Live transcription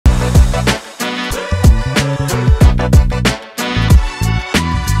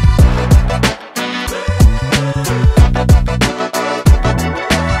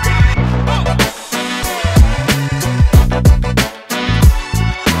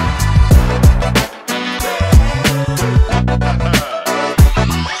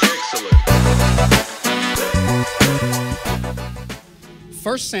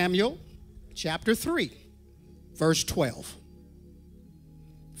1 Samuel chapter 3, verse 12.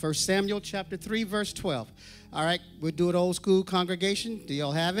 1 Samuel chapter 3, verse 12. All right, we'll do it old school, congregation. Do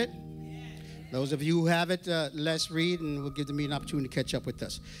y'all have it? Those of you who have it, let's read, and we'll give the meeting an opportunity to catch up with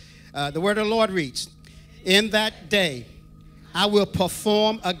us. The word of the Lord reads, "In that day I will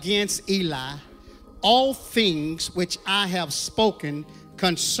perform against Eli all things which I have spoken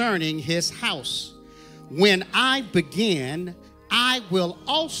concerning his house. When I begin, I will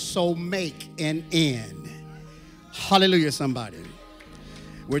also make an end." Hallelujah, somebody.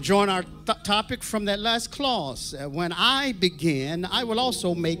 We're drawing our topic from that last clause. When I begin, I will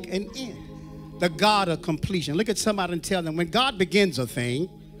also make an end. The God of completion. Look at somebody and tell them, when God begins a thing,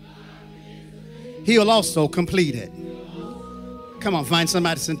 he'll also complete it. Come on, find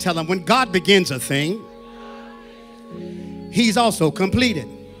somebody and tell them, when God begins a thing, he's also completed.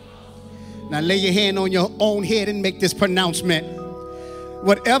 Now lay your hand on your own head and make this pronouncement.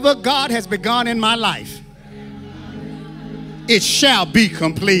 Whatever God has begun in my life, it shall be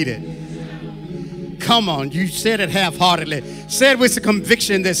completed. Come on, you said it half-heartedly. Say it with some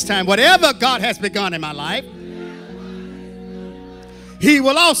conviction this time. Whatever God has begun in my life, he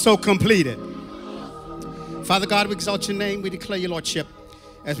will also complete it. Father God, we exalt your name. We declare your lordship.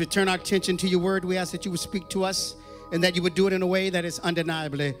 As we turn our attention to your word, we ask that you would speak to us and that you would do it in a way that is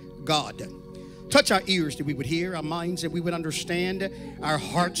undeniably God. Touch our ears that we would hear, our minds that we would understand, our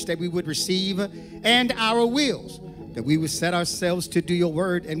hearts that we would receive, and our wills that we would set ourselves to do your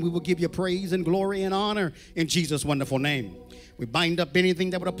word, and we will give you praise and glory and honor in Jesus' wonderful name. We bind up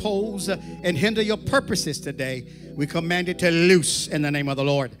anything that would oppose and hinder your purposes today. We command it to loose in the name of the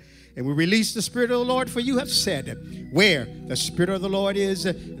Lord. And we release the Spirit of the Lord, for you have said, where the Spirit of the Lord is,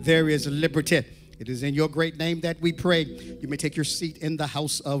 there is liberty. It is in your great name that we pray. You may take your seat in the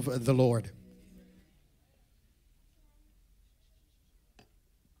house of the Lord.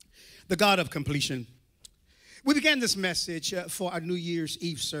 The God of completion. We began this message for our New Year's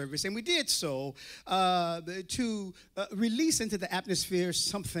Eve service, and we did so to release into the atmosphere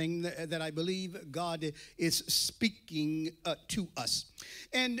something that I believe God is speaking to us.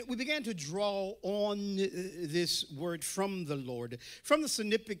 And we began to draw on this word from the Lord, from the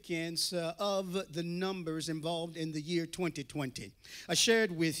significance of the numbers involved in the year 2020. I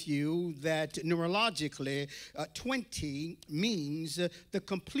shared with you that neurologically, 20 means the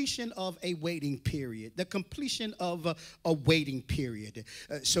completion of a waiting period, the completion of a waiting period.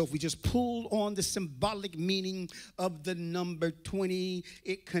 So if we just pull on the symbolic meaning of the number 20,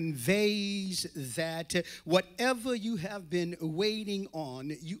 it conveys that whatever you have been waiting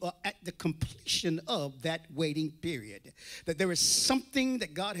on, you are at the completion of that waiting period. That there is something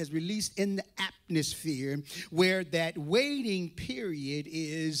that God has released in the atmosphere where that waiting period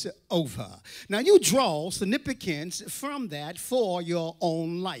is over. Now you draw significance from that for your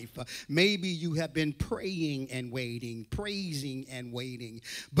own life. Maybe you have been praying and waiting, praising and waiting,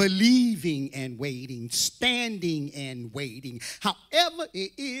 believing and waiting, standing and waiting. However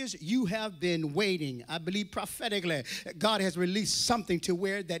it is you have been waiting, I believe prophetically God has released something to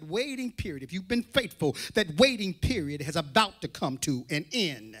where that waiting period, if you've been faithful, that waiting period has about to come to an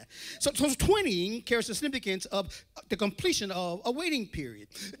end. So 20 carries the significance of the completion of a waiting period.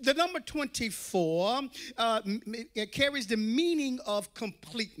 The number 24 it carries the meaning of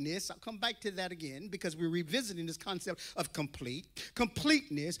completeness. I'll come back to that again because we're revisiting this concept of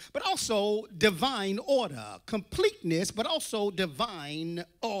completeness, but also divine order. Completeness, but also divine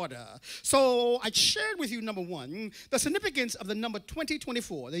order. So I shared with you, number one, the significance of the number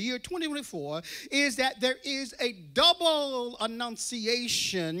 2024. The year 2024 is that there is a double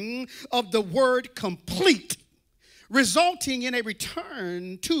enunciation of the word complete, resulting in a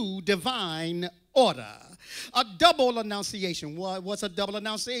return to divine order. A double enunciation. What's a double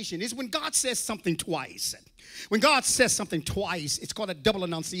enunciation? It's when God says something twice. When God says something twice, it's called a double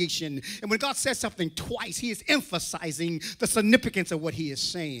enunciation. And when God says something twice, he is emphasizing the significance of what he is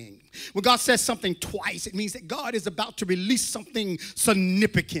saying. When God says something twice, it means that God is about to release something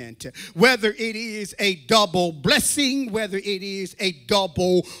significant. Whether it is a double blessing, whether it is a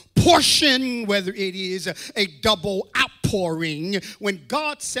double portion, whether it is a double outpouring. When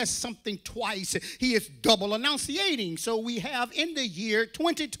God says something twice, he is double enunciating. So we have in the year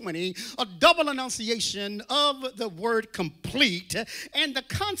 2020 a double enunciation of the word complete and the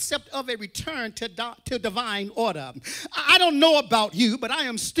concept of a return to divine order. I don't know about you, but I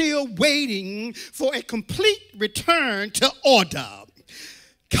am still waiting for a complete return to order.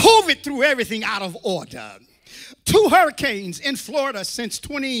 COVID threw everything out of order. 2 hurricanes in Florida since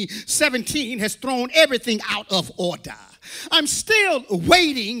 2017 has thrown everything out of order. I'm still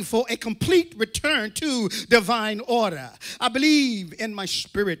waiting for a complete return to divine order. I believe in my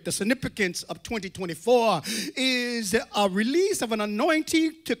spirit the significance of 2024 is a release of an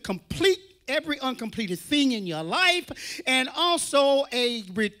anointing to complete every uncompleted thing in your life, and also a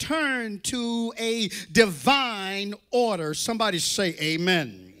return to a divine order. Somebody say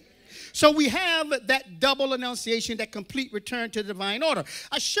amen. So we have that double annunciation, that complete return to divine order.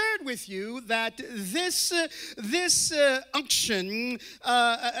 I shared with you that this unction,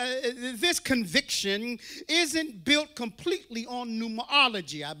 this conviction isn't built completely on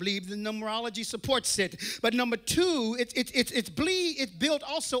numerology. I believe the numerology supports it. But number two, it's built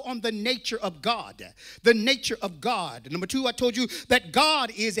also on the nature of God. The nature of God. Number two, I told you that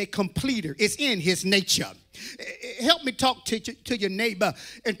God is a completer. It's in his nature. Help me talk to your neighbor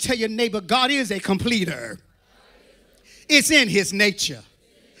and tell your neighbor, God is a completer. It's in his nature.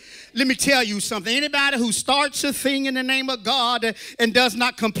 Let me tell you something. Anybody who starts a thing in the name of God and does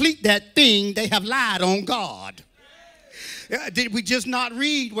not complete that thing, they have lied on God. Did we just not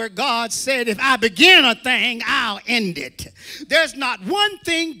read where God said, if I begin a thing, I'll end it? There's not one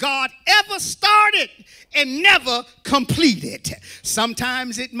thing God ever started and never completed.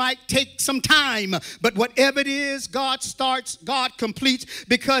 Sometimes it might take some time, but whatever it is God starts, God completes,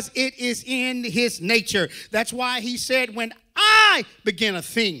 because it is in his nature. That's why he said, when I begin a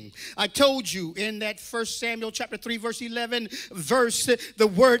thing. I told you in that 1 Samuel chapter 3 verse 11 verse, the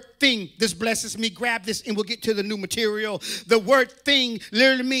word thing, this blesses me. Grab this and we'll get to the new material. The word thing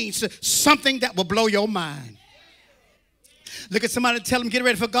literally means something that will blow your mind. Look at somebody and tell them, get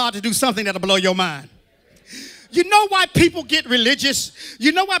ready for God to do something that'll blow your mind. You know why people get religious?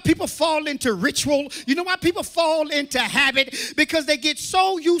 You know why people fall into ritual? You know why people fall into habit? Because they get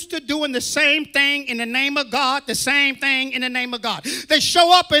so used to doing the same thing in the name of God, the same thing in the name of God. They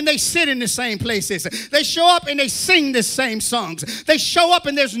show up and they sit in the same places. They show up and they sing the same songs. They show up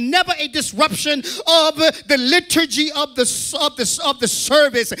and there's never a disruption of the liturgy of the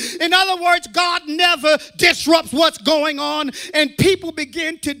service. In other words, God never disrupts what's going on, and people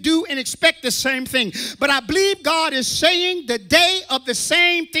begin to do and expect the same thing. But I believe God is saying the day of the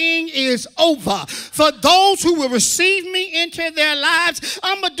same thing is over. For those who will receive me into their lives,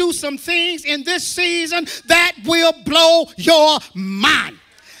 I'm going to do some things in this season that will blow your mind.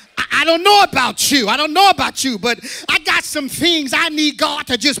 I don't know about you. I don't know about you, but I got some things I need God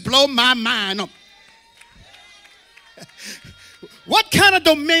to just blow my mind on. What kind of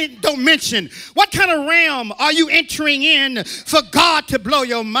dimension, what kind of realm are you entering in for God to blow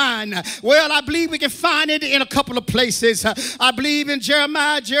your mind? Well, I believe we can find it in a couple of places. I believe in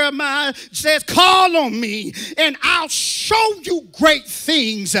Jeremiah. Jeremiah says, call on me and I'll show you great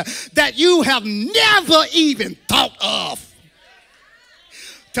things that you have never even thought of.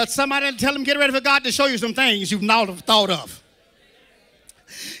 Tell somebody and tell them, get ready for God to show you some things you've not thought of.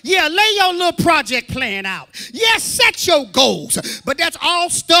 Yeah, lay your little project plan out. Yes, set your goals, but that's all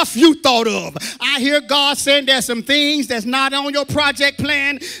stuff you thought of. I hear God saying there's some things that's not on your project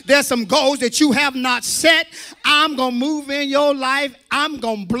plan. There's some goals that you have not set. I'm going to move in your life. I'm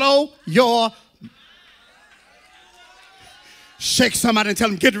going to blow your... Shake somebody and tell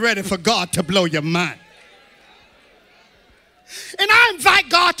them, get ready for God to blow your mind. And I invite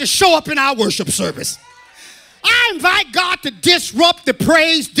God to show up in our worship service. I invite God to disrupt the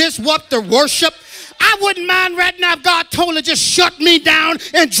praise, disrupt the worship. I wouldn't mind right now if God told her just shut me down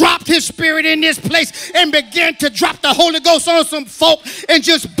and dropped his spirit in this place and begin to drop the Holy Ghost on some folk and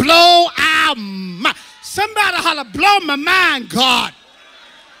just blow our mind. Somebody holler, blow my mind, God.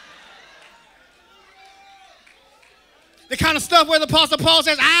 The kind of stuff where the Apostle Paul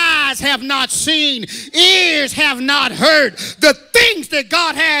says, eyes have not seen, ears have not heard the things that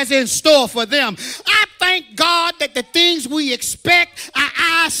God has in store for them. I thank God that the things we expect, our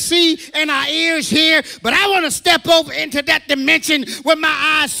eyes see and our ears hear, but I want to step over into that dimension where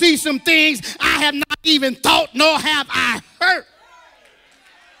my eyes see some things I have not even thought, nor have I heard.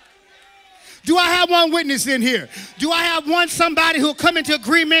 Do I have one witness in here? Do I have somebody who will come into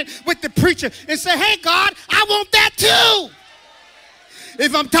agreement with the preacher and say, hey, God, I want that too?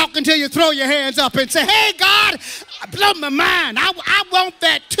 If I'm talking to you, throw your hands up and say, hey, God, blow my mind. I want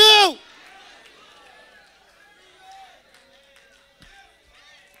that too.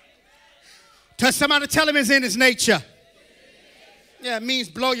 Tell somebody, tell him it's in his nature. Yeah, it means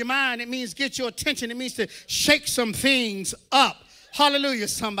blow your mind. It means get your attention. It means to shake some things up. Hallelujah,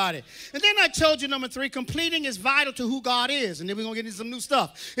 somebody. And then I told you, number 3, completing is vital to who God is. And then we're going to get into some new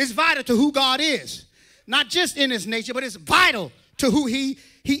stuff. It's vital to who God is. Not just in his nature, but it's vital to who he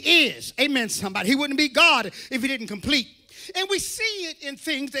is. Amen, somebody. He wouldn't be God if he didn't complete. And we see it in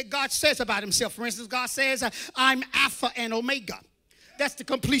things that God says about himself. For instance, God says, I'm Alpha and Omega. That's the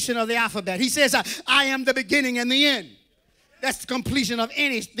completion of the alphabet. He says, I am the beginning and the end. That's the completion of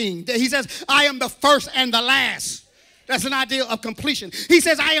anything. He says, I am the first and the last. That's an idea of completion. He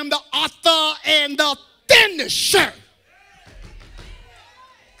says, I am the author and the finisher.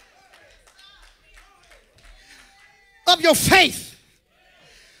 Of your faith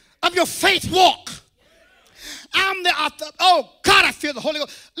walk. I'm the author. Oh, God, I feel the Holy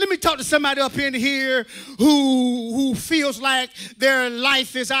Ghost. Let me talk to somebody up in here who feels like their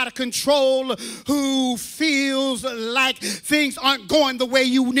life is out of control, who feels like things aren't going the way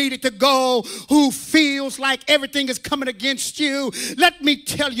you need it to go, who feels like everything is coming against you. Let me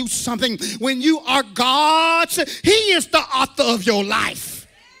tell you something. When you are God's, he is the author of your life.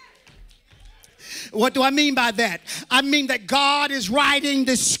 What do I mean by that? I mean that God is writing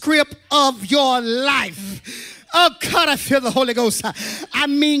the script of your life. Oh, God, I feel the Holy Ghost. I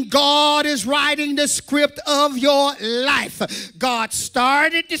mean, God is writing the script of your life. God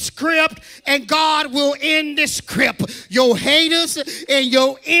started the script, and God will end the script. Your haters and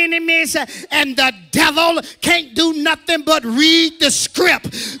your enemies and the devil can't do nothing but read the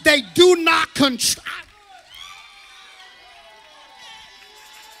script. They do not control.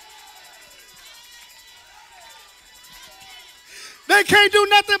 They can't do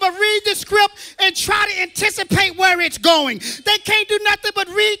nothing but read the script and try to anticipate where it's going. They can't do nothing but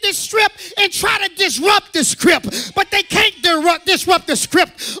read the script and try to disrupt the script. But they can't disrupt the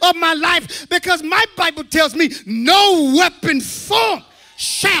script of my life, because my Bible tells me no weapon formed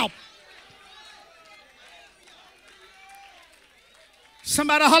shall.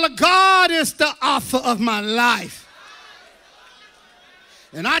 Somebody holler, God is the author of my life.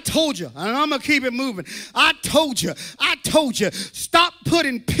 And I told you, and I'm going to keep it moving. I told you, stop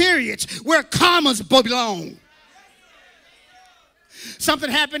putting periods where commas belong. Something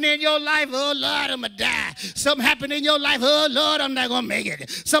happened in your life, oh, Lord, I'm going to die. Something happened in your life, oh, Lord, I'm not going to make it.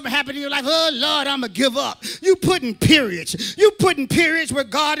 Something happened in your life, oh, Lord, I'm going to give up. You putting periods. You putting periods where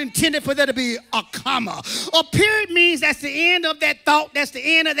God intended for there to be a comma. A period means that's the end of that thought. That's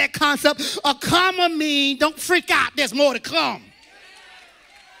the end of that concept. A comma means don't freak out. There's more to come.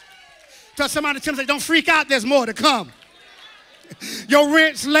 Tell somebody, say, don't freak out, there's more to come. Your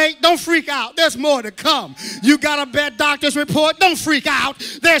rent's late, don't freak out, there's more to come. You got a bad doctor's report, don't freak out,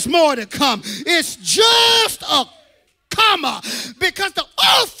 there's more to come. It's just a comma, because the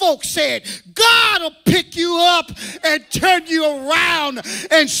old folks said, God will pick you up and turn you around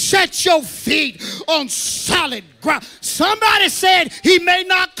and set your feet on solid ground. Somebody said he may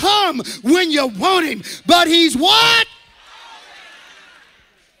not come when you want him, but he's what?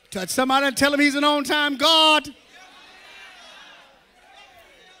 Touch somebody and tell him he's an on-time God.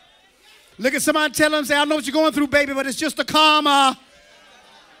 Look at somebody and tell him, say, I know what you're going through, baby, but it's just a comma.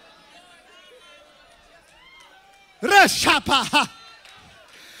 I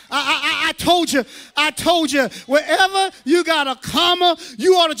told you, wherever you got a comma,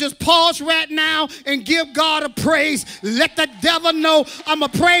 you ought to just pause right now and give God a praise. Let the devil know I'm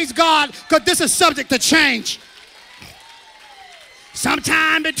going to praise God, because this is subject to change.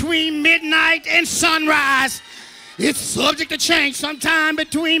 Sometime between midnight and sunrise, it's subject to change. Sometime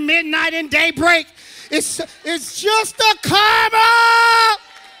between midnight and daybreak, it's just a comma.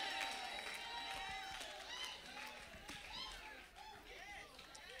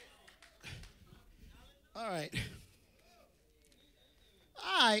 All right.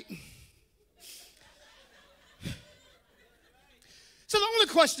 So the only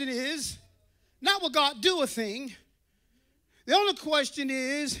question is, not will God do a thing. The only question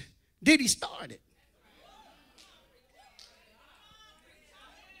is, did he start it?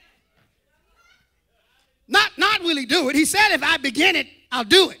 Not will he do it. He said, if I begin it, I'll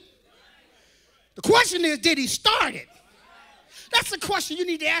do it. The question is, did he start it? That's the question you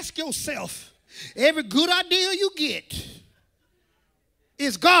need to ask yourself. Every good idea you get,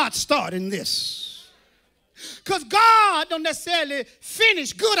 is God starting this? Because God don't necessarily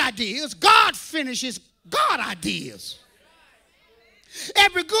finish good ideas. God finishes God ideas.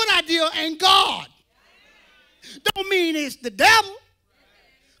 Every good idea ain't God. Don't mean it's the devil.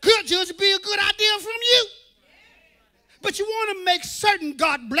 Could just be a good idea from you. But you want to make certain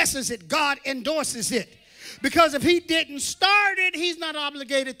God blesses it, God endorses it. Because if he didn't start it, he's not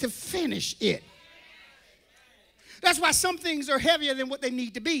obligated to finish it. That's why some things are heavier than what they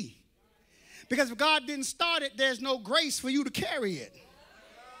need to be. Because if God didn't start it, there's no grace for you to carry it.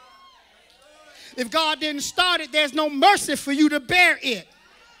 If God didn't start it, there's no mercy for you to bear it.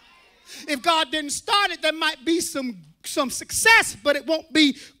 If God didn't start it, there might be some some success, but it won't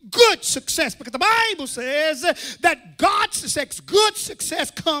be good success, because the Bible says that God's success, good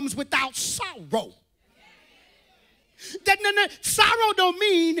success, comes without sorrow. Sorrow don't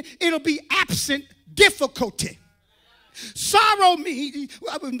mean it'll be absent difficulty. Sorrow means,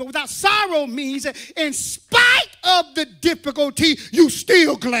 without sorrow means, in spite of the difficulty, you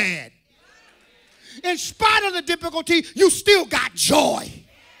still glad. In spite of the difficulty, you still got joy.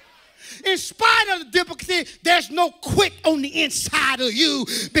 In spite of the difficulty, there's no quit on the inside of you,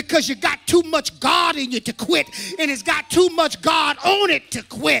 because you got too much God in you to quit, and it's got too much God on it to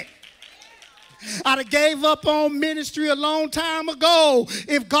quit. I'd have gave up on ministry a long time ago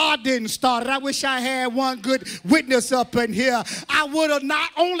if God didn't start it. I wish I had one good witness up in here. I would have not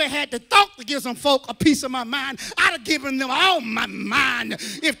only had the thought to give some folk a piece of my mind, I'd have given them all my mind.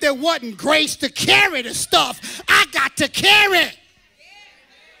 If there wasn't grace to carry the stuff I got to carry.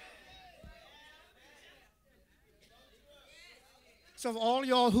 So for all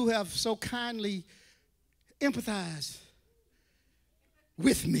y'all who have so kindly empathized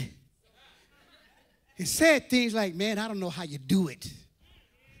with me and said things like, man, I don't know how you do it.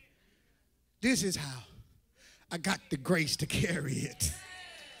 This is how I got the grace to carry it.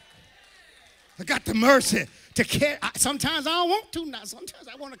 I got the mercy to carry. Sometimes I don't want to now. Sometimes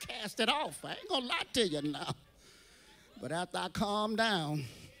I want to cast it off. I ain't going to lie to you now. But after I calm down,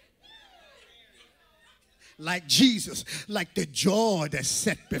 like Jesus, like the joy that's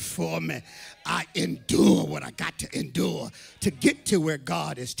set before me, I endure what I got to endure to get to where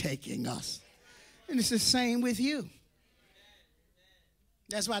God is taking us. And it's the same with you.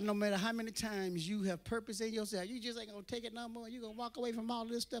 That's why no matter how many times you have purpose in yourself, you just ain't going to take it no more. You're going to walk away from all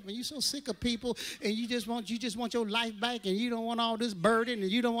this stuff, and you're so sick of people, and you just want your life back, and you don't want all this burden,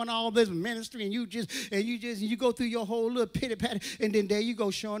 and you don't want all this ministry, and you go through your whole little pity patty, and then there you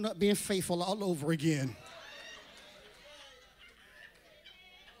go showing up being faithful all over again.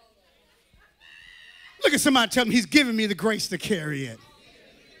 Look at somebody, tell them, he's giving me the grace to carry it.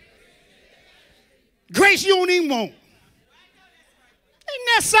 Grace you don't even want. Ain't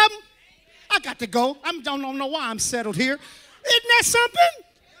that something? I got to go. I don't know why I'm settled here. Isn't that something?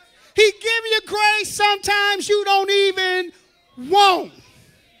 He give you grace sometimes you don't even want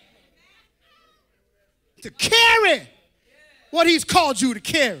to carry what he's called you to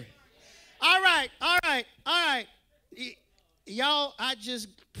carry. All right. Y'all, I just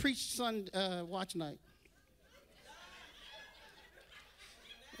preached watch night.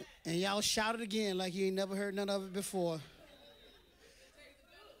 And y'all shouted again like you ain't never heard none of it before.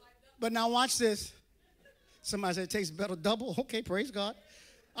 But now watch this. Somebody said it takes better double. Okay, praise God.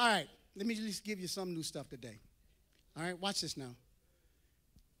 All right, let me just give you some new stuff today. All right, watch this now.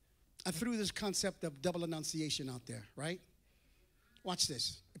 I threw this concept of double enunciation out there, right? Watch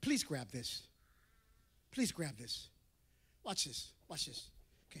this. Please grab this. Please grab this. Watch this. Watch this.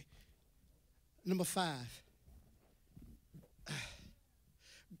 Okay. Number 5.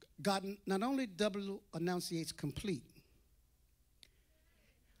 God not only double enunciates complete,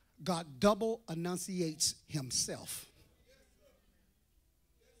 God double enunciates himself.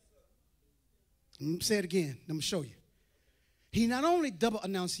 Let me say it again. Let me show you. He not only double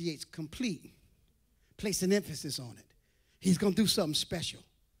enunciates complete, place an emphasis on it. He's going to do something special.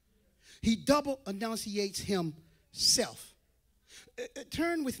 He double enunciates himself.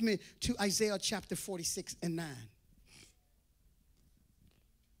 Turn with me to Isaiah chapter 46 and 9.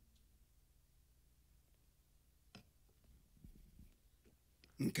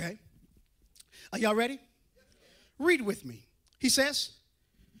 Okay. Are y'all ready? Read with me. He says,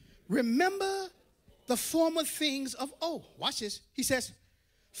 remember the former things of old. Watch this. He says,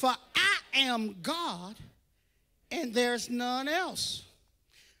 for I am God and there's none else.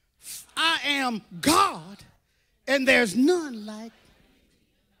 I am God and there's none like.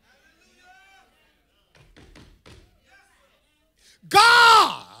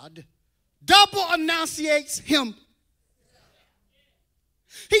 God double enunciates him.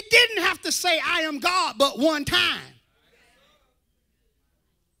 He didn't have to say, I am God, but one time.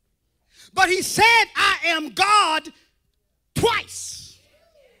 But he said, I am God twice.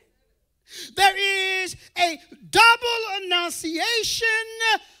 There is a double enunciation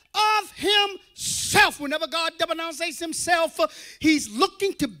of himself. Whenever God double enunciates himself, he's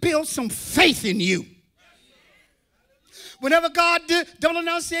looking to build some faith in you. Whenever God double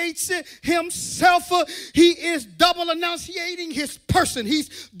enunciates himself, he is double enunciating his person.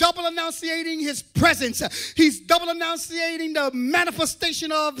 He's double enunciating his presence. He's double enunciating the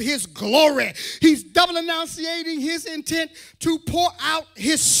manifestation of his glory. He's double enunciating his intent to pour out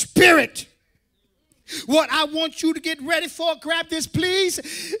his spirit. What I want you to get ready for, grab this please,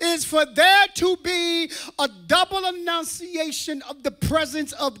 is for there to be a double annunciation of the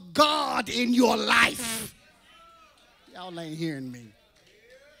presence of God in your life. Y'all ain't hearing me.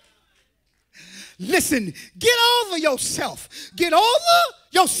 Listen, get over yourself. Get over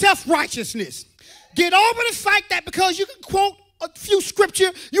your self-righteousness. Get over the fact that because you can quote a few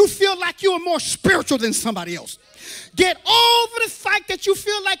scripture, you feel like you are more spiritual than somebody else. Get over the fact that you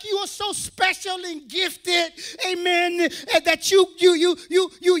feel like you are so special and gifted, amen, and that you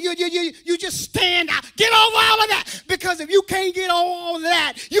just stand out. Get over all of that, because if you can't get over all of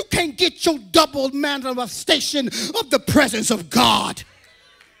that, you can't get your double manifestation of the presence of God.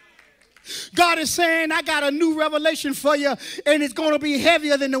 God is saying, I got a new revelation for you, and it's going to be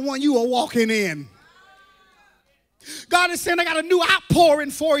heavier than the one you are walking in. God is saying, I got a new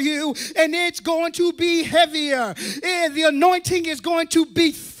outpouring for you, and it's going to be heavier. And the anointing is going to be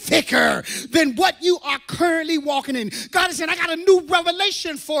thicker than what you are currently walking in. God is saying, I got a new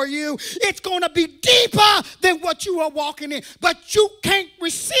revelation for you. It's going to be deeper than what you are walking in. But you can't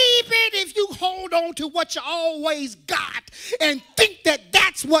receive it if you hold on to what you always got and think that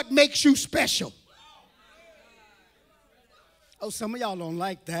that's what makes you special. Oh, some of y'all don't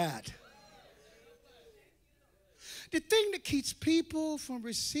like that. The thing that keeps people from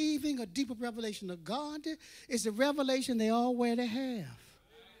receiving a deeper revelation of God is the revelation they already have.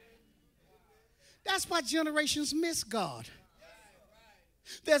 That's why generations miss God.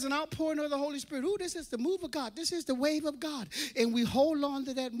 There's an outpouring of the Holy Spirit. Ooh, this is the move of God. This is the wave of God. And we hold on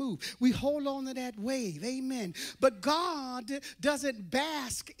to that move. We hold on to that wave. Amen. But God doesn't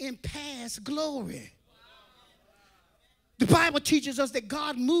bask in past glory. The Bible teaches us that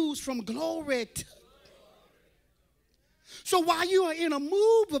God moves from glory to. So while you are in a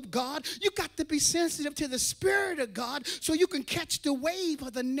move of God, you got to be sensitive to the Spirit of God so you can catch the wave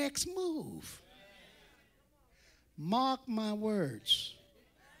of the next move. Mark my words.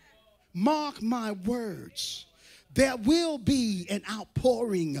 Mark my words. There will be an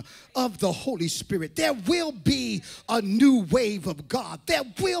outpouring of the Holy Spirit. There will be a new wave of God. There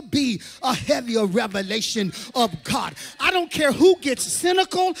will be a heavier revelation of God. I don't care who gets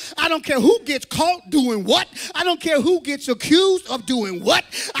cynical. I don't care who gets caught doing what. I don't care who gets accused of doing what.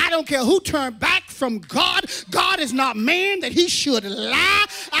 I don't care who turned back from God. God is not man that he should lie.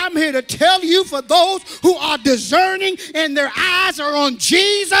 I'm here to tell you, for those who are discerning and their eyes are on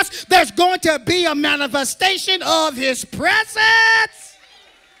Jesus, there's going to be a manifestation of his presence.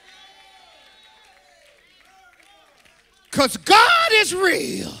 Because God is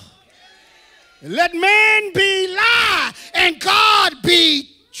real. Let man be lie and God be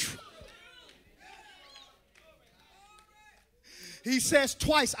true. He says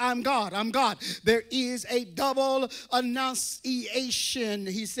twice, I'm God, I'm God. There is a double annunciation.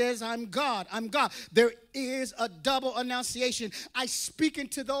 He says, I'm God, I'm God. There is a double annunciation. I speak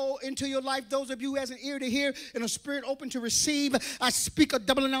into your life, those of you who has an ear to hear and a spirit open to receive. I speak a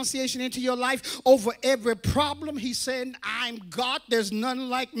double annunciation into your life over every problem. He's saying, I'm God, there's none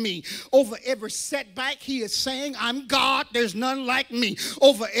like me. Over every setback, he is saying, I'm God, there's none like me.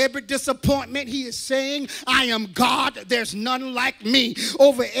 Over every disappointment, he is saying, I am God, there's none like me.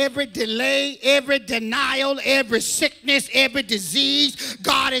 Over every delay, every denial, every sickness, every disease,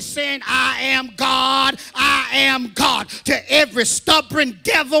 God is saying, I am God. I am God. To every stubborn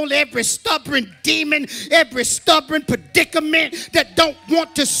devil, every stubborn demon, every stubborn predicament that don't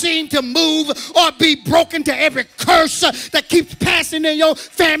want to seem to move or be broken, to every curse that keeps passing in your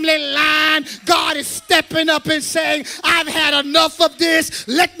family line, God is stepping up and saying, I've had enough of this.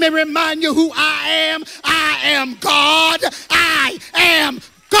 Let me remind you who I am. I am God. I am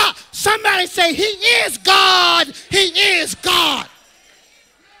God. Somebody say, he is God. He is God.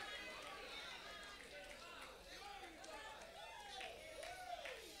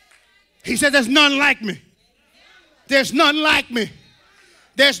 He said, there's none like me. There's none like me.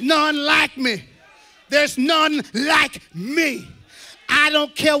 There's none like me. There's none like me. I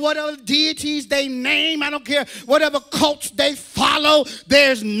don't care what other deities they name. I don't care whatever cults they follow.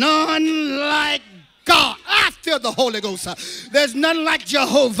 There's none like God. I feel the Holy Ghost. There's none like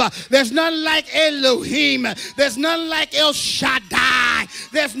Jehovah. There's none like Elohim. There's none like El Shaddai.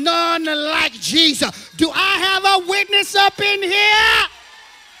 There's none like Jesus. Do I have a witness up in here?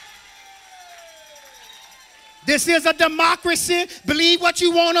 This is a democracy. Believe what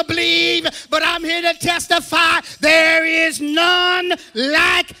you want to believe, but I'm here to testify there is none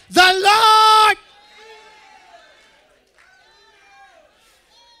like the Lord.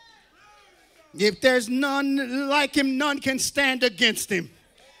 If there's none like him, none can stand against him.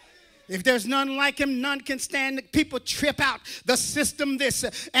 If there's none like him, none can stand. People trip out. The system this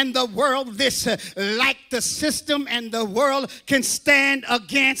and the world this. Like the system and the world can stand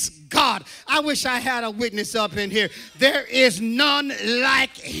against God. I wish I had a witness up in here. There is none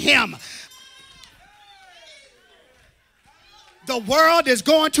like him. The world is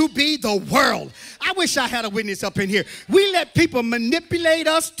going to be the world. I wish I had a witness up in here. We let people manipulate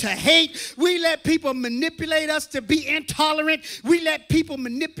us to hate. We let people manipulate us to be intolerant. We let people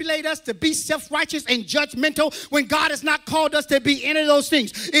manipulate us to be self-righteous and judgmental when God has not called us to be any of those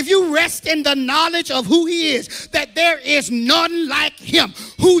things. If you rest in the knowledge of who he is, that there is none like him.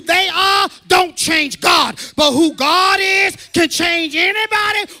 Who they are don't change God, but who God is can change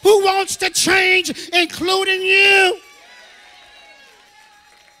anybody who wants to change, including you.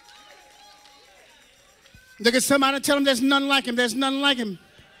 Look at somebody and tell them there's none like him. There's none like him.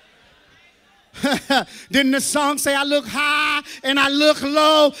 Didn't the song say, I look high and I look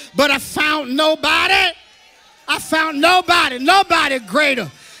low, but I found nobody? I found nobody. Nobody greater.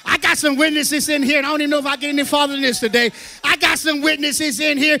 I got some witnesses in here, and I don't even know if I get any farther than this today. I got some witnesses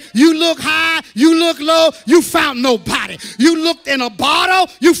in here. You look high, you look low, you found nobody. You looked in a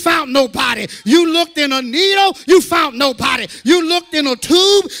bottle, you found nobody. You looked in a needle, you found nobody. You looked in a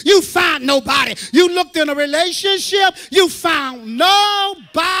tube, you found nobody. You looked in a relationship, you found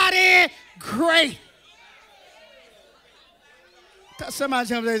nobody great. Somebody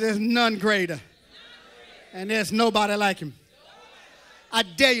tell me there's none greater, and there's nobody like him. I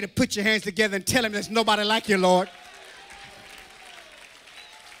dare you to put your hands together and tell him there's nobody like you, Lord.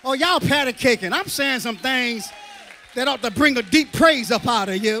 Oh, y'all patty caking. I'm saying some things that ought to bring a deep praise up out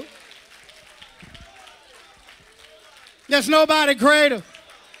of you. There's nobody greater.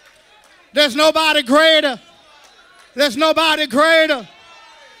 There's nobody greater. There's nobody greater.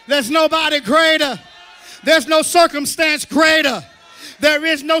 There's nobody greater. There's no circumstance greater. There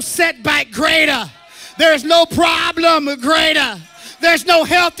is no setback greater. There is no problem greater. There's no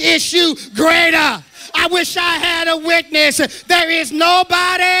health issue greater. I wish I had a witness. There is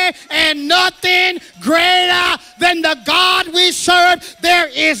nobody and nothing greater than the God we serve. There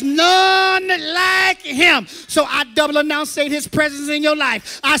is none like him. So I double enunciate his presence in your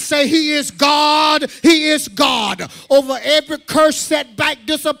life. I say he is God. He is God. Over every curse, setback,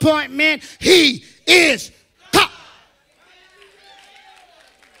 disappointment, he is God.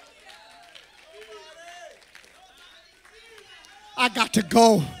 I got to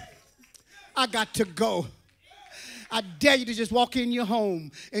go. I got to go. I dare you to just walk in your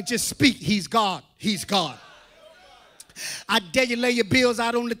home and just speak, he's God. He's God. I dare you lay your bills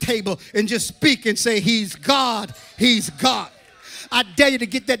out on the table and just speak and say, he's God. He's God. I dare you to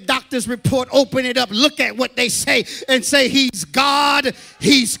get that doctor's report, open it up, look at what they say and say, he's God.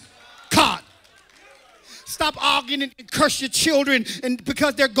 He's God. Stop arguing and curse your children and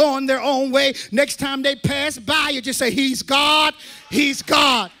because they're going their own way. Next time they pass by, you just say, he's God. He's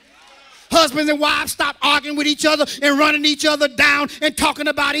God. Husbands and wives, stop arguing with each other and running each other down and talking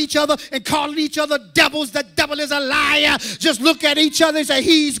about each other and calling each other devils. The devil is a liar. Just look at each other and say,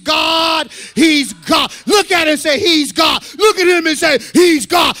 he's God. He's God. Look at him and say, he's God. Look at him and say, he's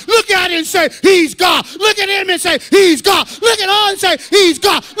God. Look at him and say, he's God. Look at him and say, he's God. Look at all and say, he's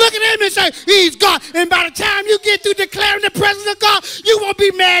God. Look at him and say, he's God. And by the time you get through declaring the presence of God, you won't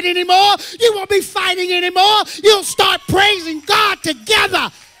be mad anymore. You won't be fighting anymore. You'll start praising God together.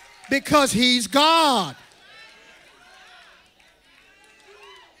 Because he's God.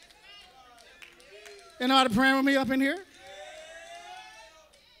 Anybody praying with me up in here?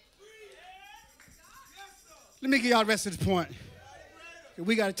 Let me give y'all the rest of this point.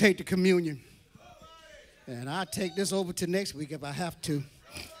 We got to take the communion. And I'll take this over to next week if I have to.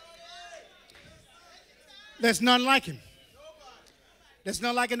 There's none like him. There's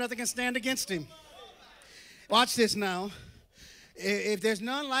none like him. Nothing can stand against him. Watch this now. If there's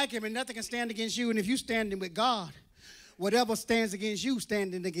none like him and nothing can stand against you, and if you're standing with God, whatever stands against you,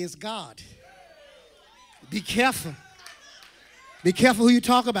 standing against God. Be careful. Be careful who you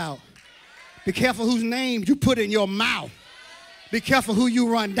talk about. Be careful whose name you put in your mouth. Be careful who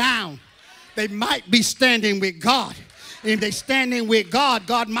you run down. They might be standing with God. If they're standing with God,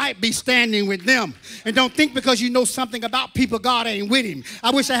 God might be standing with them. And don't think because you know something about people, God ain't with him. I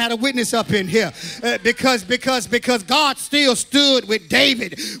wish I had a witness up in here. Because God still stood with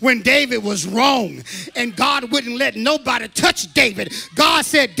David when David was wrong. And God wouldn't let nobody touch David. God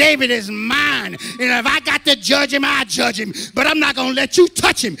said, David is mine. And if I got to judge him, I judge him. But I'm not going to let you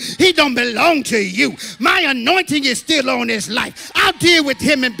touch him. He don't belong to you. My anointing is still on his life. I'll deal with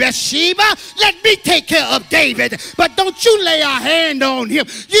him in Bathsheba. Let me take care of David. But don't don't you lay a hand on him.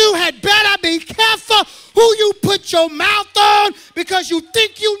 You had better be careful who you put your mouth on because you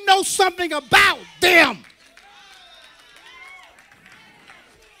think you know something about them.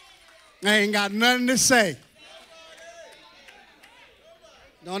 I ain't got nothing to say.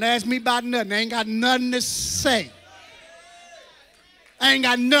 Don't ask me about nothing. I ain't got nothing to say. I ain't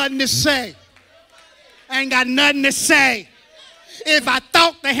got nothing to say. I ain't got nothing to say. If I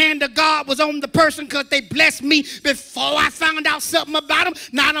thought the hand of God was on the person because they blessed me before I found out something about them,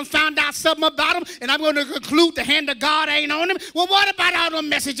 now I done found out something about them, and I'm going to conclude the hand of God ain't on them. Well, what about all those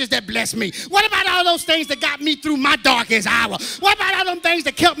messages that blessed me? What about all those things that got me through my darkest hour? What about all those things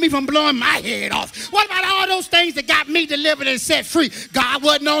that kept me from blowing my head off? What about all those things that got me delivered and set free? God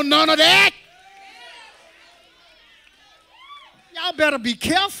wasn't on none of that. Y'all better be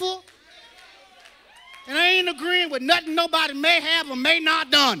careful. And I ain't agreeing with nothing nobody may have or may not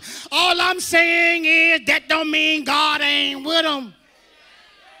done. All I'm saying is that don't mean God ain't with them.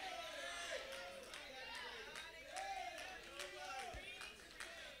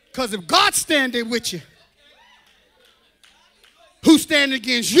 Because if God's standing with you, who's standing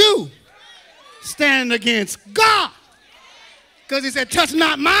against you? Standing against God. Because he said, touch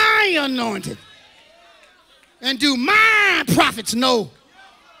not my anointed, and do my prophets no.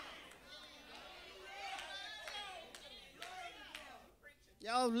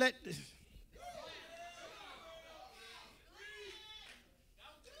 Y'all let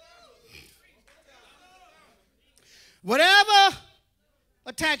whatever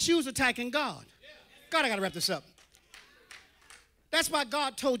attacks you is attacking God. God, I got to wrap this up. That's why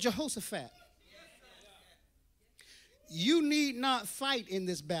God told Jehoshaphat, you need not fight in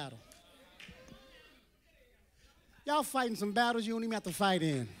this battle. Y'all fighting some battles you don't even have to fight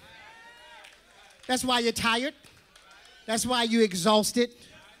in. That's why you're tired. That's why you're exhausted.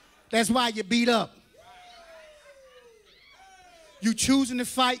 That's why you're beat up. You choosing to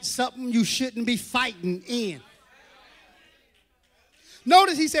fight something you shouldn't be fighting in.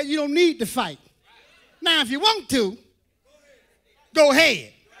 Notice he said you don't need to fight. Now, if you want to, go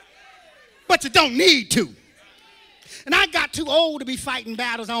ahead. But you don't need to. And I got too old to be fighting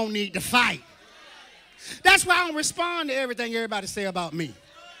battles I don't need to fight. That's why I don't respond to everything everybody say about me.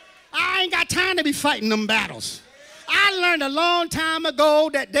 I ain't got time to be fighting them battles. I learned a long time ago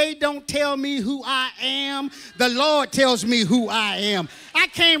that they don't tell me who I am. The Lord tells me who I am. I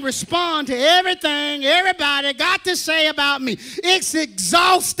can't respond to everything everybody got to say about me. It's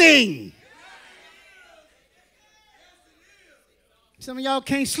exhausting. Some of y'all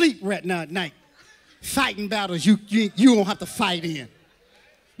can't sleep right now at night fighting battles you don't have to fight in.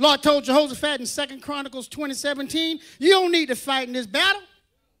 Lord told Jehoshaphat in 2 Chronicles 20:17, you don't need to fight in this battle.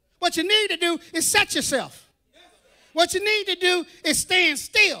 What you need to do is set yourself. What you need to do is stand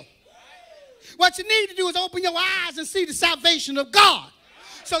still. What you need to do is open your eyes and see the salvation of God.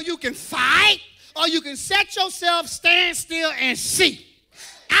 So you can fight or you can set yourself, stand still, and see.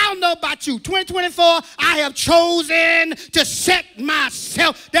 I don't know about you. 2024, I have chosen to set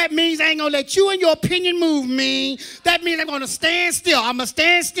myself. That means I ain't going to let you and your opinion move me. That means I'm going to stand still. I'm going to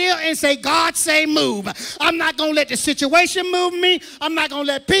stand still and say, God say move. I'm not going to let the situation move me. I'm not going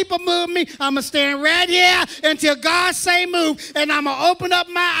to let people move me. I'm going to stand right here until God say move. And I'm going to open up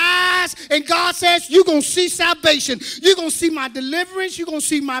my eyes. And God says, you're going to see salvation. You're going to see my deliverance. You're going to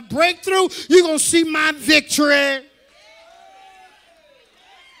see my breakthrough. You're going to see my victory.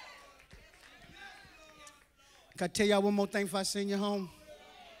 Can I tell y'all one more thing before I send you home?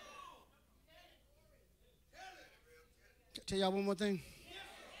 Can I tell y'all one more thing?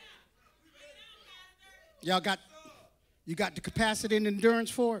 You got the capacity and endurance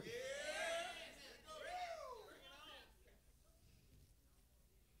for it?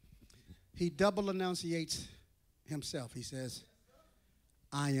 He double enunciates himself. He says,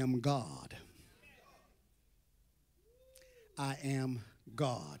 I am God. I am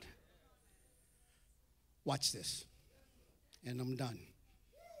God. Watch this, and I'm done.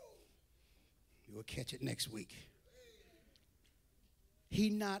 You'll catch it next week. He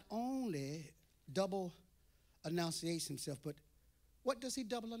not only double enunciates himself, but what does he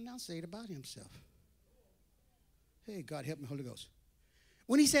double enunciate about himself? Hey, God, help me, Holy Ghost.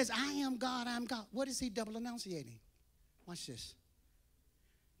 When he says, I am God, what is he double enunciating? Watch this.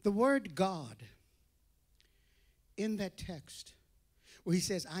 The word God in that text where he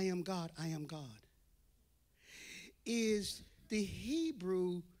says, I am God, is the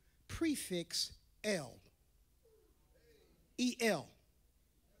Hebrew prefix El. E-L.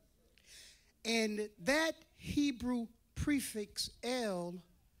 And that Hebrew prefix El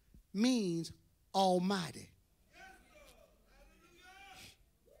means Almighty.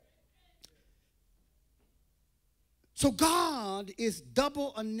 So God is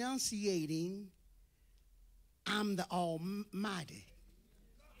double enunciating, I'm the Almighty.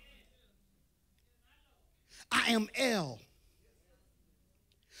 I am El.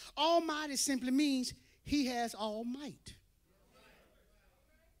 Almighty simply means he has all might.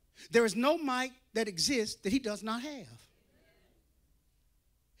 There is no might that exists that he does not have.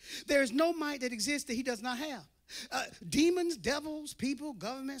 There is no might that exists that he does not have. Demons, devils, people,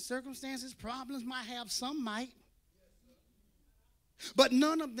 government, circumstances, problems might have some might, but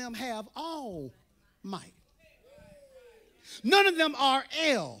none of them have all might. None of them are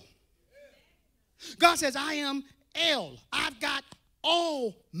El. God says, I am El. I've got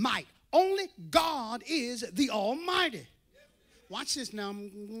all might. Only God is the Almighty. Watch this now.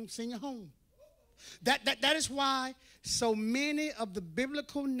 I'm going to send you home. That is why so many of the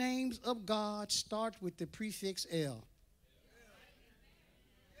biblical names of God start with the prefix El.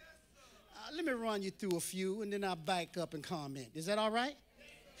 Let me run you through a few, and then I'll back up and comment. Is that all right?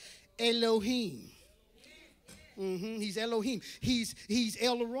 Elohim. He's Elohim. He's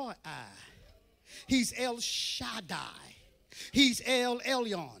El Roi. He's El Shaddai. He's El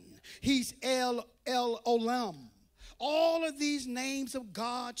Elyon. He's El Olam. All of these names of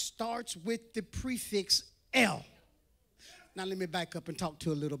God starts with the prefix El. Now let me back up and talk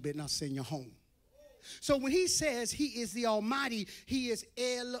to you a little bit, and I'll send you home. So when he says he is the Almighty, he is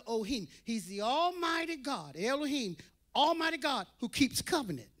Elohim. He's the Almighty God, Elohim, Almighty God who keeps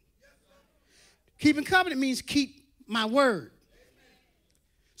covenant. Keeping covenant means keep my word.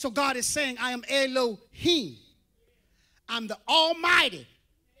 So God is saying, I am Elohim. I'm the Almighty.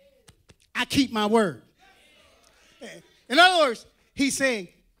 I keep my word. In other words, he's saying,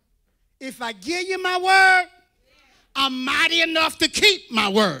 if I give you my word, I'm mighty enough to keep my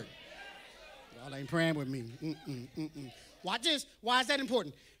word. Y'all ain't praying with me. Watch this. Why is that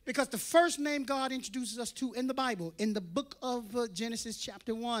important? Because the first name God introduces us to in the Bible, in the book of Genesis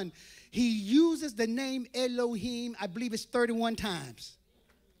chapter 1, he uses the name Elohim, I believe it's 31 times.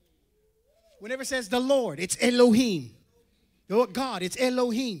 Whenever it says the Lord, it's Elohim. Lord God, it's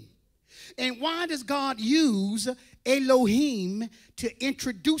Elohim. And why does God use Elohim to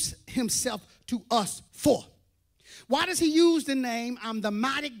introduce himself to us for? Why does he use the name, I'm the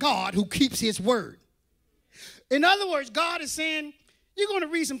mighty God who keeps his word? In other words, God is saying, you're going to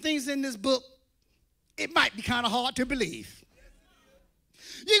read some things in this book. It might be kind of hard to believe.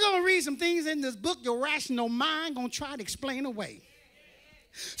 You're going to read some things in this book your rational mind going to try to explain away.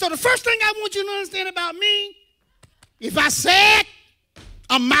 So the first thing I want you to understand about me, if I said,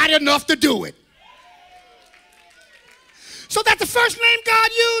 I'm mighty enough to do it. So that the first name God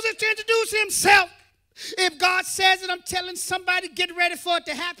uses to introduce himself. If God says it, I'm telling somebody, get ready for it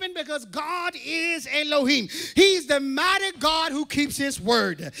to happen, because God is Elohim. He's the mighty God who keeps his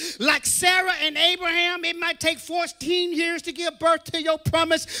word. Like Sarah and Abraham, it might take 14 years to give birth to your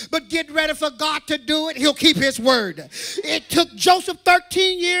promise, but get ready for God to do it. He'll keep his word. It took Joseph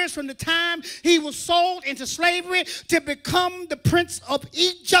 13 years from the time he was sold into slavery to become the prince of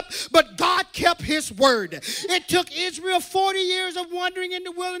Egypt, but God kept his word. It took Israel 40 years of wandering in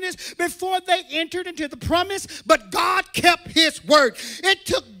the wilderness before they entered into the promise, but God kept his word. It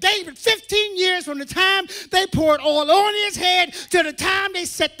took David 15 years from the time they poured oil on his head to the time they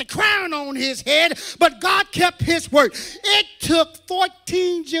set the crown on his head, but God kept his word. It took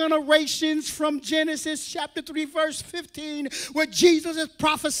 14 generations from Genesis chapter 3 verse 15, where Jesus is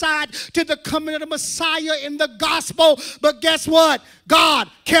prophesied to the coming of the Messiah in the gospel, but guess what? God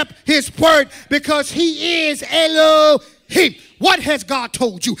kept his word, because he is Elohim. What has God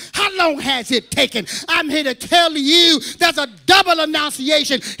told you? How long has it taken? I'm here to tell you there's a double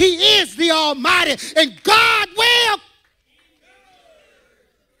annunciation. He is the Almighty, and God will.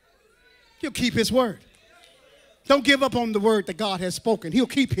 He'll keep his word. Don't give up on the word that God has spoken. He'll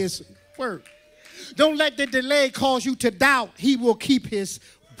keep his word. Don't let the delay cause you to doubt. He will keep his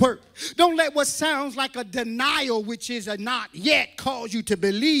word. Don't let what sounds like a denial, which is a not yet, cause you to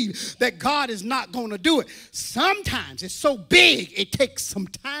believe that God is not going to do it. Sometimes it's so big, it takes some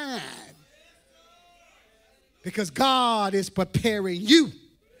time, because God is preparing you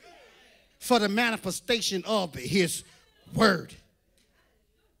for the manifestation of his word.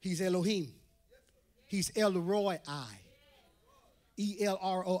 He's Elohim. He's El Roi.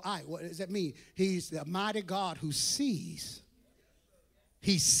 E-L-R-O-I. What does that mean? He's the mighty God who sees.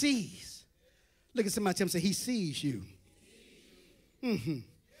 He sees. Look at somebody, tell him, say, he sees you.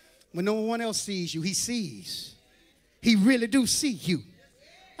 When no one else sees you, he sees. He really do see you.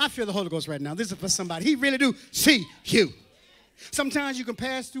 I feel the Holy Ghost right now. This is for somebody. He really do see you. Sometimes you can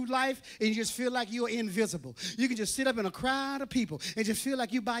pass through life and you just feel like you're invisible. You can just sit up in a crowd of people and just feel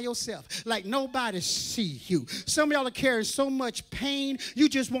like you're by yourself, like nobody see you. Some of y'all are carrying so much pain, you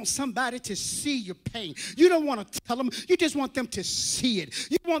just want somebody to see your pain. You don't want to tell them, you just want them to see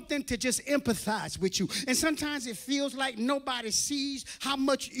it. You want them to just empathize with you. And sometimes it feels like nobody sees how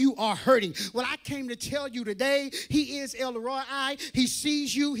much you are hurting. Well, I came to tell you today, he is El Roi. He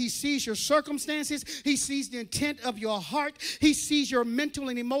sees you. He sees your circumstances. He sees the intent of your heart. He sees your mental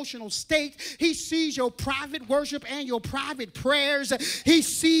and emotional state. He sees your private worship and your private prayers. He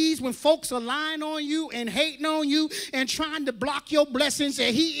sees when folks are lying on you and hating on you and trying to block your blessings.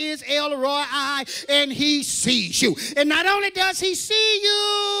 And he is El Roi, and he sees you. And not only does he see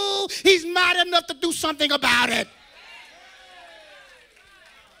you, he's mighty enough to do something about it.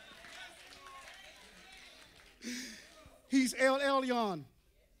 He's El Elyon.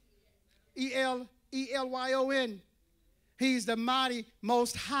 E-L-E-L-Y-O-N. He's the mighty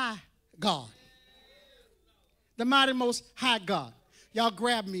most high God. The mighty most high God. Y'all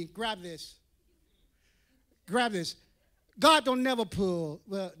grab me. Grab this. Grab this. God don't never pull.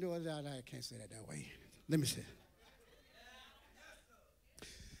 Well, no, I can't say that way. Let me say.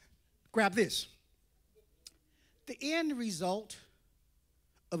 Grab this. The end result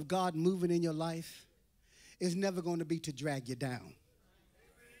of God moving in your life is never going to be to drag you down.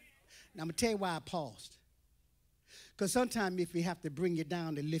 Now, I'm going to tell you why I paused. Because sometimes if we have to bring you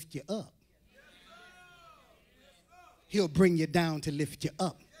down to lift you up, he'll bring you down to lift you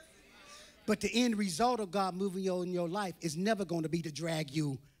up. But the end result of God moving you in your life is never going to be to drag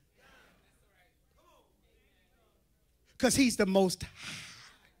you. Because he's the most high.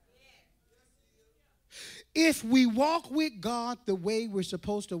 If we walk with God the way we're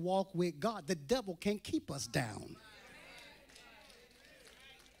supposed to walk with God, the devil can't keep us down.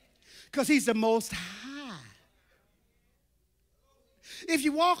 Because he's the most high. If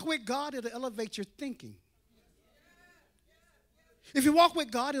you walk with God, it'll elevate your thinking. If you walk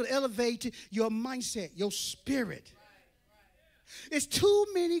with God, it'll elevate your mindset, your spirit. It's too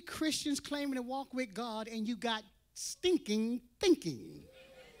many Christians claiming to walk with God, and you got stinking thinking.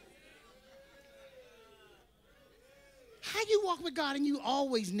 How you walk with God and you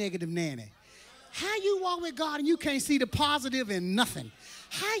always negative Nanny? How you walk with God and you can't see the positive in nothing?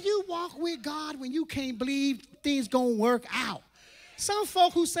 How you walk with God when you can't believe things gonna work out? Some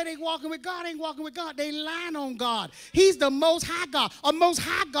folk who say they walking with God ain't walking with God. They lying on God. He's the most high God. A most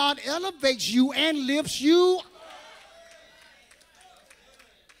high God elevates you and lifts you.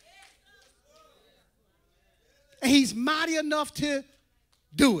 And he's mighty enough to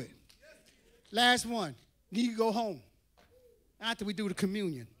do it. Last one. You can go home after we do the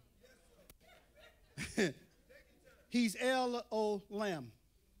communion. He's El-O-Lam.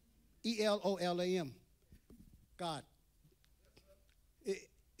 E-L-O-L-A-M. God.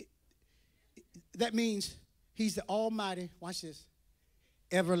 That means he's the almighty, watch this,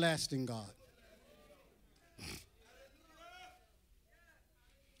 everlasting God.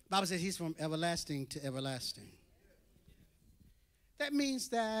 Bible says he's from everlasting to everlasting. That means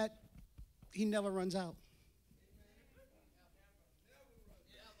that he never runs out.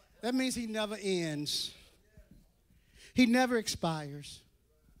 That means he never ends. He never expires.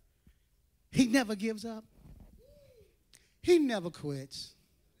 He never gives up. He never quits.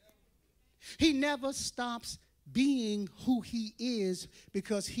 He never stops being who he is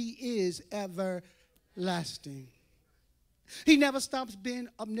because he is everlasting. He never stops being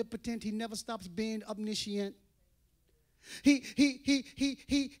omnipotent. He never stops being omniscient.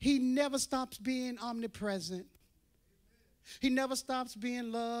 He never stops being omnipresent. He never stops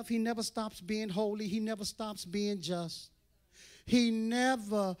being love. He never stops being holy. He never stops being just. He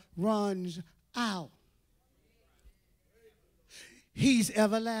never runs out. He's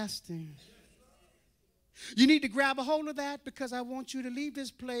everlasting. You need to grab a hold of that because I want you to leave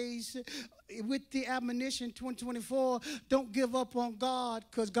this place with the admonition 2024. Don't give up on God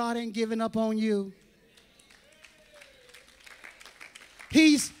because God ain't giving up on you.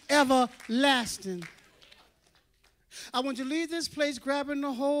 He's everlasting. I want you to leave this place grabbing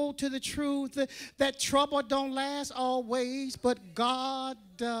a hold to the truth that trouble don't last always, but God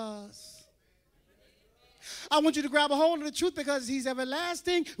does. I want you to grab a hold of the truth because he's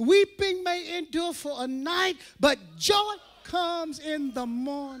everlasting. Weeping may endure for a night, but joy comes in the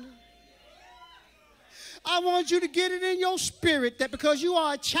morning. I want you to get it in your spirit that because you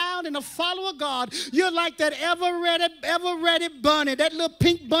are a child and a follower of God, you're like that ever-ready bunny, that little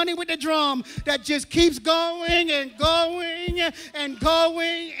pink bunny with the drum that just keeps going and going and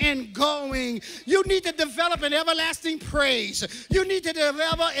going and going. You need to develop an everlasting praise. You need to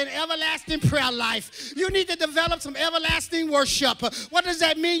develop an everlasting prayer life. You need to develop some everlasting worship. What does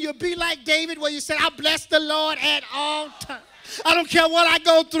that mean? You'll be like David where you said, I bless the Lord at all times. I don't care what I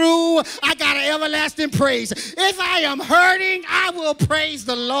go through, I got an everlasting praise. If I am hurting, I will praise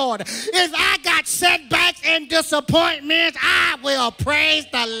the Lord. If I got setbacks and disappointments, I will praise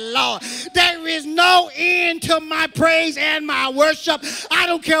the Lord. There is no end to my praise and my worship. I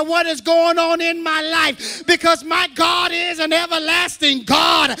don't care what is going on in my life because my God is an everlasting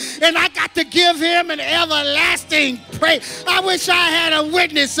God and I got to give him an everlasting praise. I wish I had a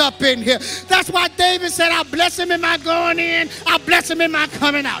witness up in here. That's why David said, I bless him in my going in. I bless him in my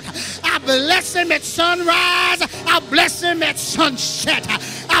coming out. I bless him at sunrise. I bless him at sunset.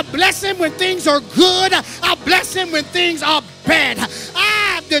 I bless him when things are good. I bless him when things are bad.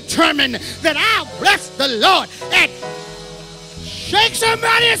 I've determined that I'll bless the Lord at shake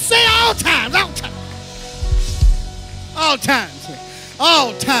somebody and say all times. All times.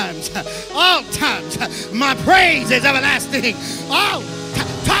 All times. All times. My praise is everlasting.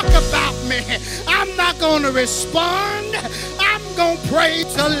 Talk about me. I'm not going to respond. I'm going to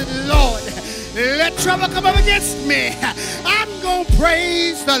praise the Lord. Let trouble come up against me. I'm going to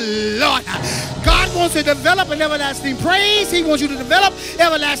praise the Lord. God wants to develop an everlasting praise. He wants you to develop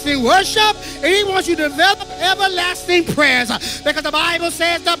everlasting worship. And he wants you to develop everlasting prayers. Because the Bible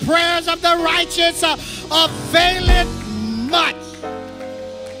says the prayers of the righteous availeth much.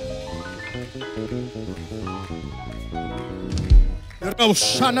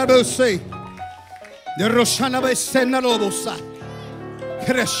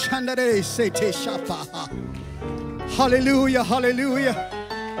 Hallelujah,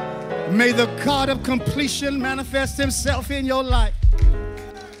 hallelujah. May the God of completion manifest himself in your life.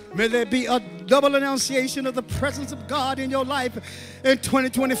 May there be a double annunciation of the presence of God in your life in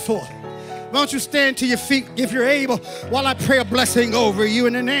 2024. Why don't you stand to your feet if you're able while I pray a blessing over you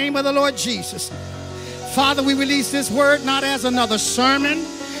in the name of the Lord Jesus. Father, we release this word not as another sermon.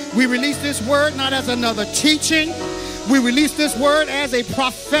 We release this word not as another teaching. We release this word as a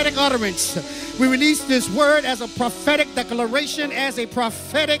prophetic utterance. We release this word as a prophetic declaration, as a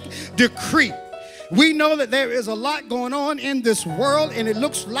prophetic decree. We know that there is a lot going on in this world, and it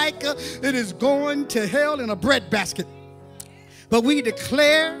looks like it is going to hell in a breadbasket. But we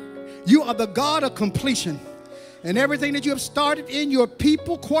declare you are the God of completion. And everything that you have started in your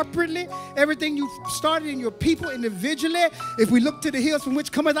people corporately, everything you've started in your people individually, if we look to the hills from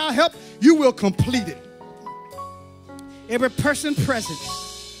which cometh our help, you will complete it. Every person present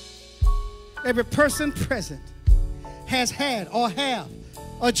has had or have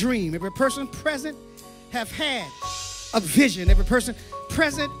a dream. Every person present have had a vision. Every person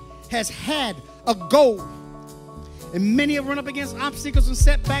present has had a goal. And many have run up against obstacles and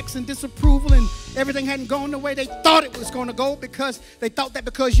setbacks and disapproval, and everything hadn't gone the way they thought it was going to go because they thought that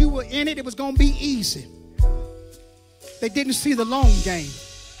because you were in it, it was going to be easy. They didn't see the long game.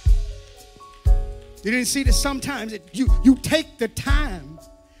 They didn't see that sometimes you take the time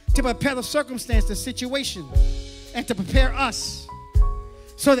to prepare the circumstance, the situation, and to prepare us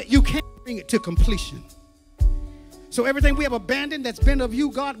so that you can bring it to completion. So everything we have abandoned that's been of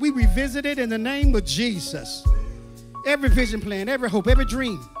you, God, we revisit it in the name of Jesus. Every vision plan, every hope, every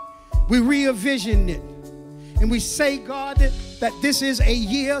dream, we re-envision it. And we say, God, that this is a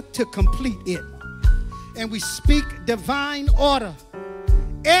year to complete it. And we speak divine order.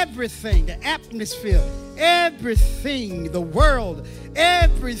 Everything, the atmosphere, everything, the world,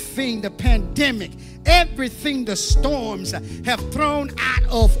 everything, the pandemic, everything the storms have thrown out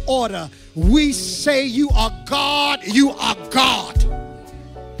of order. We say you are God, you are God.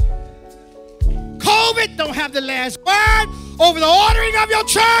 COVID don't have the last word over the ordering of your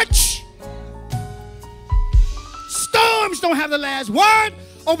church. Storms don't have the last word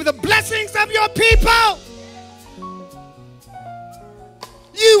over the blessings of your people.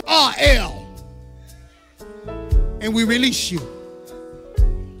 You are El. And we release you.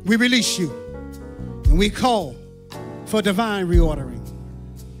 We release you. And we call for divine reordering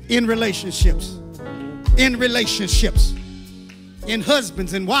in relationships, in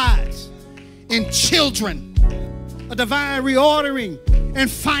husbands and wives, in children, a divine reordering in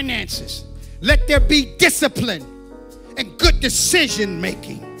finances. Let there be discipline and good decision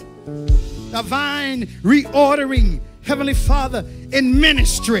making. Divine reordering, Heavenly Father, in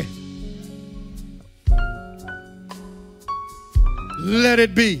ministry. Let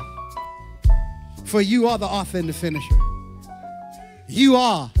it be. For you are the author and the finisher. You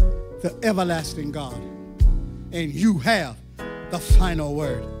are the everlasting God. And you have the final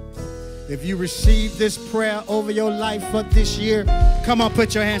word. If you receive this prayer over your life for this year, come on,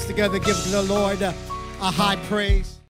 put your hands together. Give the Lord a high praise.